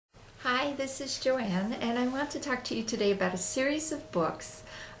Hi, this is Joanne, and I want to talk to you today about a series of books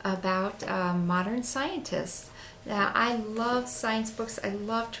about modern scientists. Now, I love science books. I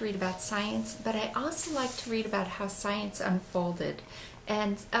love to read about science, but I also like to read about how science unfolded.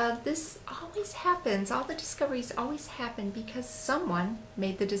 And this always happens. All the discoveries always happen because someone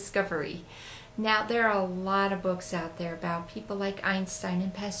made the discovery. Now, there are a lot of books out there about people like Einstein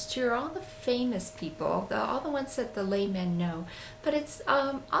and Pasteur, all the famous people, all the ones that the laymen know. But it's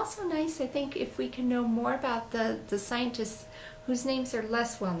also nice, I think, if we can know more about the scientists whose names are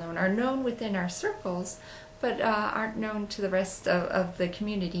less well known, are known within our circles, but aren't known to the rest of the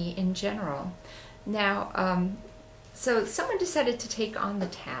community in general. Now, so someone decided to take on the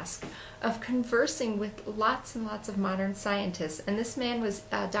task of conversing with lots and lots of modern scientists, and this man was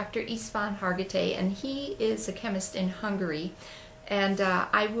Dr. Istvan Hargittai, and he is a chemist in Hungary. And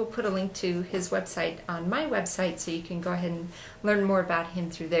I will put a link to his website on my website so you can go ahead and learn more about him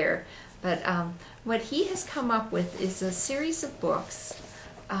through there. But what he has come up with is a series of books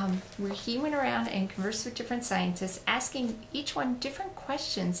where he went around and conversed with different scientists, asking each one different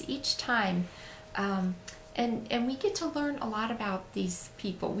questions each time. And we get to learn a lot about these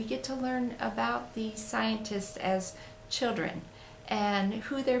people. We get to learn about these scientists as children and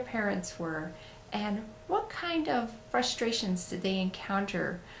who their parents were and what kind of frustrations did they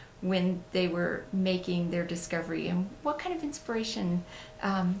encounter when they were making their discovery, and what kind of inspiration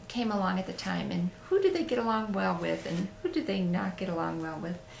came along at the time, and who did they get along well with and who did they not get along well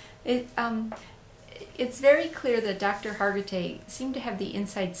with. It's very clear that Dr. Hargittai seemed to have the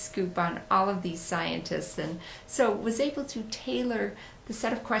inside scoop on all of these scientists, and so was able to tailor the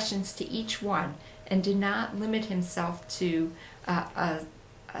set of questions to each one and did not limit himself to a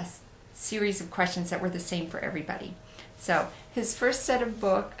series of questions that were the same for everybody. So his first set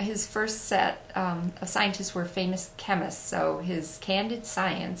of scientists were famous chemists. So his Candid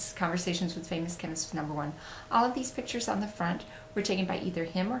Science, Conversations with Famous Chemists, was number one. All of these pictures on the front were taken by either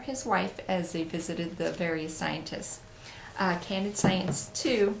him or his wife as they visited the various scientists. Candid Science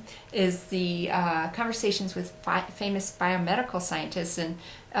 2 is the conversations with famous biomedical scientists, and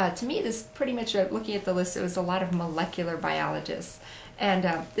to me this pretty much, looking at the list, it was a lot of molecular biologists. And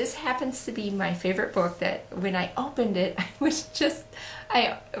this happens to be my favorite book, that when I opened it, I was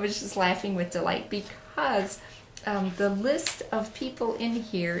just laughing with delight, because the list of people in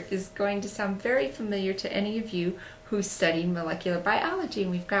here is going to sound very familiar to any of you who study molecular biology.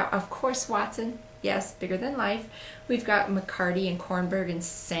 And we've got, of course, Watson, yes, bigger than life. We've got McCarty and Kornberg and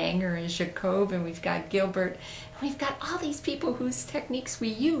Sanger and Jacob, and we've got Gilbert. And we've got all these people whose techniques we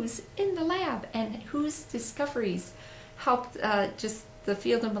use in the lab and whose discoveries helped just the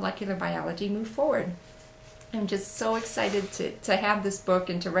field of molecular biology move forward. I'm just so excited to have this book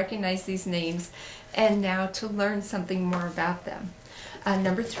and to recognize these names and now to learn something more about them.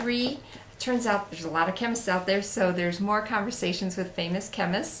 Number 3, turns out there's a lot of chemists out there, so there's more conversations with famous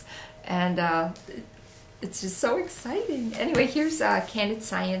chemists, and it's just so exciting. Anyway, here's Candid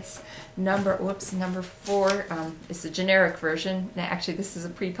Science number 4. It's a generic version. Now, actually, this is a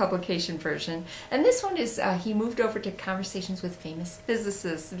pre-publication version. And this one is, he moved over to Conversations with Famous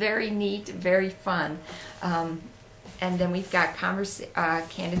Physicists. Very neat, very fun. And then we've got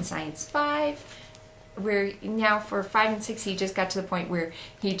Candid Science 5, where now for 5 and 6 he just got to the point where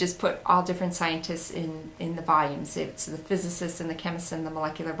he just put all different scientists in the volumes. It's the physicists and the chemists and the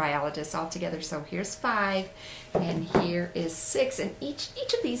molecular biologists all together. So here's 5 and here is 6, and each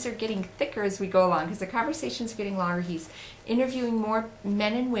of these are getting thicker as we go along because the conversations are getting longer. He's interviewing more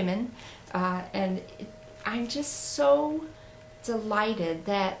men and women, and I'm just so delighted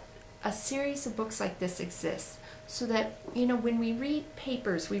that a series of books like this exists, so that, you know, when we read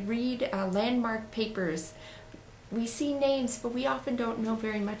papers, we read landmark papers, we see names, but we often don't know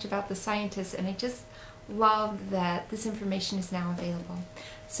very much about the scientists, and I just love that this information is now available.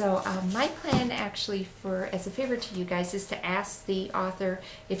 So my plan, actually, as a favor to you guys, is to ask the author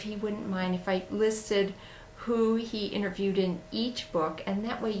if he wouldn't mind if I listed who he interviewed in each book, and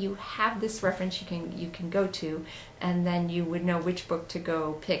that way you have this reference you can go to, and then you would know which book to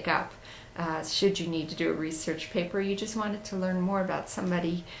go pick up. Should you need to do a research paper, you just wanted to learn more about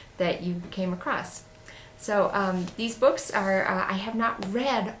somebody that you came across. So these books are, I have not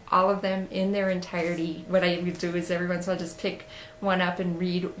read all of them in their entirety. What I would do is every once in a while just pick one up and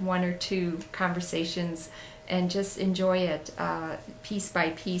read 1 or 2 conversations and just enjoy it piece by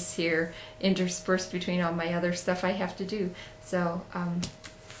piece here, interspersed between all my other stuff I have to do. So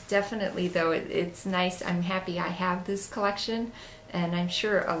definitely, though, it's nice. I'm happy I have this collection, and I'm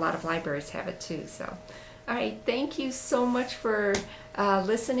sure a lot of libraries have it too. So, all right, thank you so much for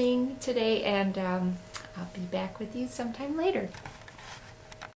listening today, and I'll be back with you sometime later.